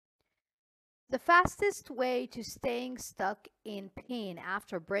The fastest way to staying stuck in pain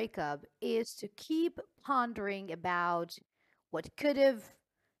after breakup is to keep pondering about what could have,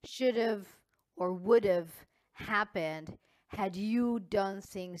 should have, or would have happened had you done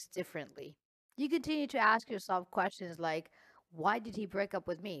things differently. You continue to ask yourself questions like, why did he break up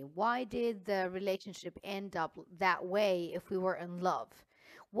with me? Why did the relationship end up that way if we were in love?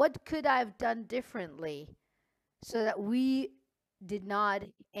 What could I have done differently so that we did not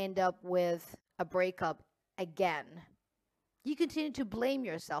end up with a breakup again? You continue to blame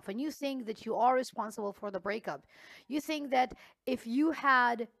yourself and you think that you are responsible for the breakup. You think that if you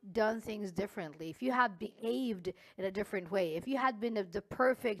had done things differently, if you had behaved in a different way, if you had been the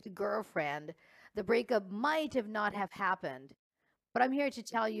perfect girlfriend, the breakup might have not have happened. But I'm here to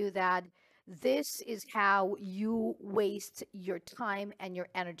tell you that this is how you waste your time and your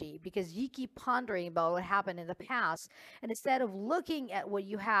energy, because you keep pondering about what happened in the past, and instead of looking at what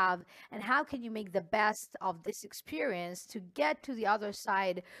you have and how can you make the best of this experience to get to the other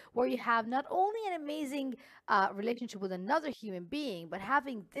side, where you have not only an amazing relationship with another human being, but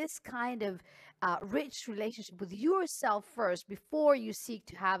having this kind of rich relationship with yourself first before you seek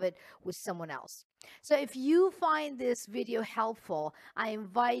to have it with someone else. So if you find this video helpful, I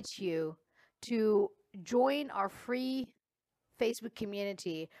invite you to join our free Facebook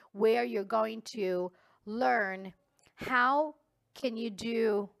community, where you're going to learn how can you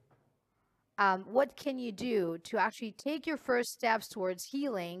do what can you do to actually take your first steps towards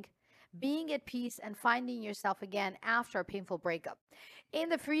healing, being at peace, and finding yourself again after a painful breakup. In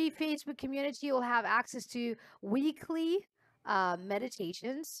the free Facebook community, you'll have access to weekly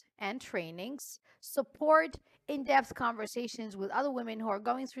meditations and trainings, support, in depth conversations with other women who are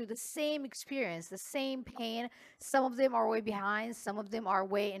going through the same experience, the same pain. Some of them are way behind, some of them are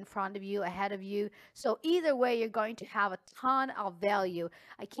way in front of you, ahead of you. So, either way, you're going to have a ton of value.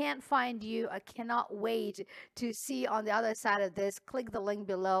 I can't find you. I cannot wait to see you on the other side of this. Click the link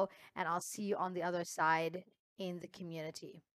below, and I'll see you on the other side in the community.